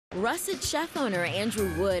Russet chef owner Andrew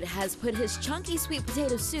Wood has put his chunky sweet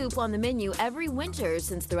potato soup on the menu every winter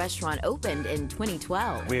since the restaurant opened in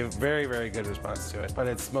 2012. We have very, very good response to it, but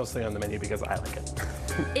it's mostly on the menu because I like it.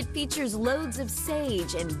 It features loads of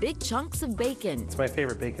sage and big chunks of bacon. It's my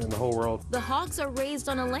favorite bacon in the whole world. The hogs are raised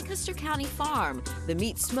on a Lancaster County farm, the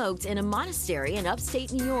meat smoked in a monastery in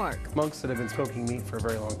upstate New York. Monks that have been smoking meat for a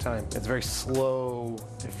very long time. It's very slow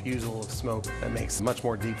diffusal of smoke that makes much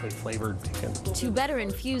more deeply flavored bacon. To better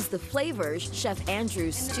infuse the flavors, Chef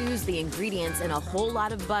Andrew stews the ingredients in a whole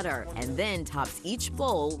lot of butter and then tops each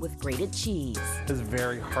bowl with grated cheese. It's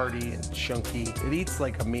very hearty and chunky. It eats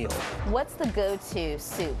like a meal. What's the go-to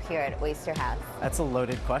soup here at Oyster House? That's a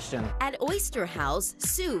loaded question. At Oyster House,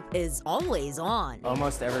 soup is always on.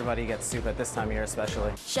 Almost everybody gets soup at this time of year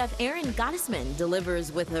especially. Chef Aaron Gottesman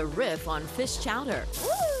delivers with a riff on fish chowder.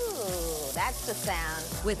 Ooh, that's the sound.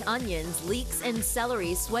 With onions, leeks, and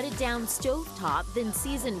celery sweated down stovetop, then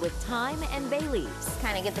seasoned with thyme and bay leaves.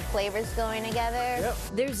 Kind of get the flavors going together. Yep.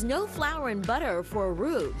 There's no flour and butter for a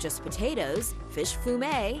roux, just potatoes, fish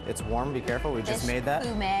fumet, It's warm, be careful, we just made that.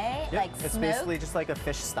 Fumet, Yep, like it's smoked? basically just like a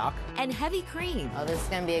fish stock. and heavy cream. Oh, this is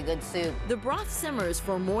gonna be a good soup. The broth simmers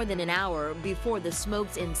for more than an hour before the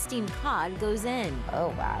smoked and steamed cod goes in. Oh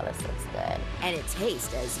wow, this looks good. And it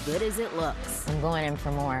tastes as good as it looks. I'm going in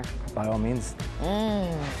for more. By all means.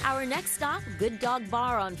 Our next stop, Good Dog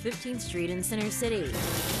Bar on 15th Street in Center City,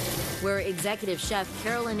 where executive chef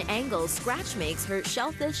Carolyn Engel scratch makes her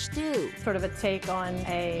shellfish stew. Sort of a take on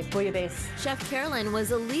a bouillabaisse. Chef Carolyn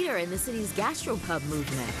was a leader in the city's gastropub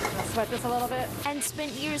movement I'll sweat this a little bit. and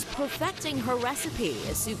spent years perfecting her recipe,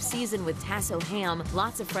 a soup seasoned with tasso ham,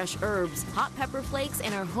 lots of fresh herbs, hot pepper flakes,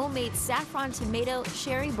 and her homemade saffron tomato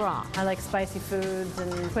sherry broth. I like spicy foods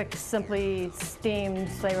and quick, simply steamed,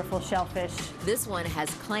 flavorful shellfish. This one has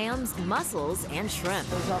clams, mussels, and shrimp.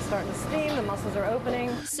 It's all starting to steam, the mussels are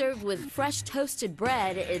opening. Served with fresh toasted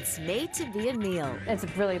bread, it's made to be a meal. It's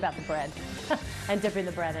really about the bread and dipping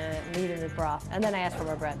the bread in it and eating the broth. And then I ask for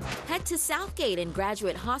more bread. Head to Southgate and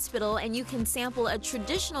Graduate Hospital and you can sample a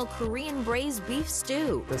traditional Korean braised beef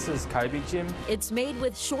stew. This is galbijjim. It's made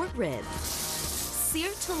with short rib.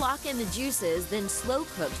 Seared to lock in the juices, then slow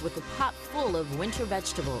cooked with a pot full of winter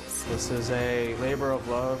vegetables. This is a labor of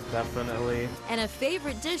love, definitely. And a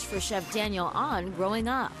favorite dish for Chef Daniel Ahn growing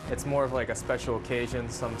up. It's more of like a special occasion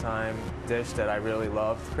sometime dish that I really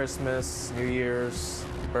loved. Christmas, New Year's,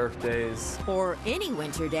 birthdays. Or any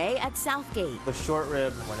winter day at Southgate. The short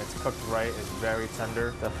rib, when it's cooked right, is very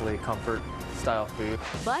tender. Definitely comfort style food.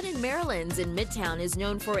 Bud and Maryland's in Midtown is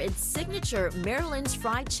known for its signature Maryland's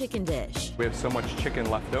fried chicken dish. We have so much chicken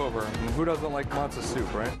left over. Who doesn't like matzo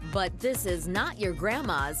soup, right? But this is not your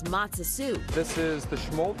grandma's matzo soup. This is the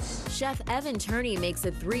schmaltz. Chef Evan Turney makes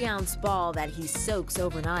a 3-ounce ball that he soaks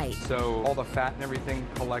overnight, So all the fat and everything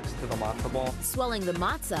collects to the matzo ball. swelling the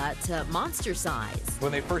matzah to monster size.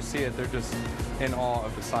 When they first see it, they're just in awe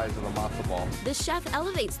of the size of the matzo ball. The chef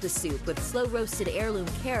elevates the soup with slow-roasted heirloom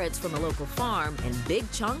carrots from a local farm and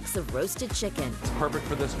big chunks of roasted chicken. It's perfect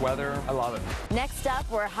for this weather. I love it. Next up,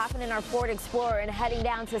 we're hopping in our Ford Explorer and heading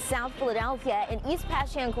down to South Philadelphia, an East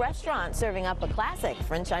Passyunk restaurant serving up a classic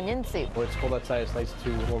French onion soup. When it's cold outside, it's nice to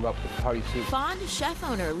warm up with hearty soup. Fond chef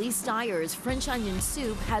owner Lee Steyer's French onion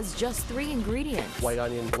soup has just 3 ingredients. White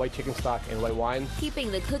onion, white chicken stock, and white wine.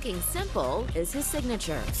 Keeping the cooking simple is his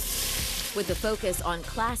signature, with a focus on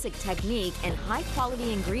classic technique and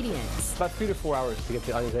high-quality ingredients. About 3 to 4 hours to get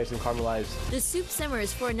the onions nice and caramelized. The soup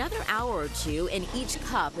simmers for another hour or 2, and each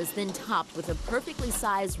cup is then topped with a perfectly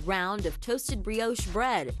sized round of toasted brioche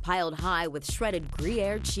bread, piled high with shredded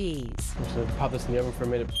Gruyere cheese. I'm just gonna pop this in the oven for a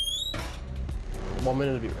minute. 1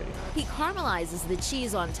 minute to be ready. He caramelizes the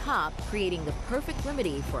cheese on top, creating the perfect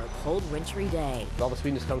remedy for a cold, wintry day. All the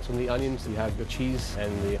sweetness comes from the onions. You have the cheese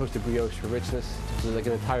and the toasted brioche for richness. It's like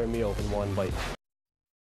an entire meal in one bite.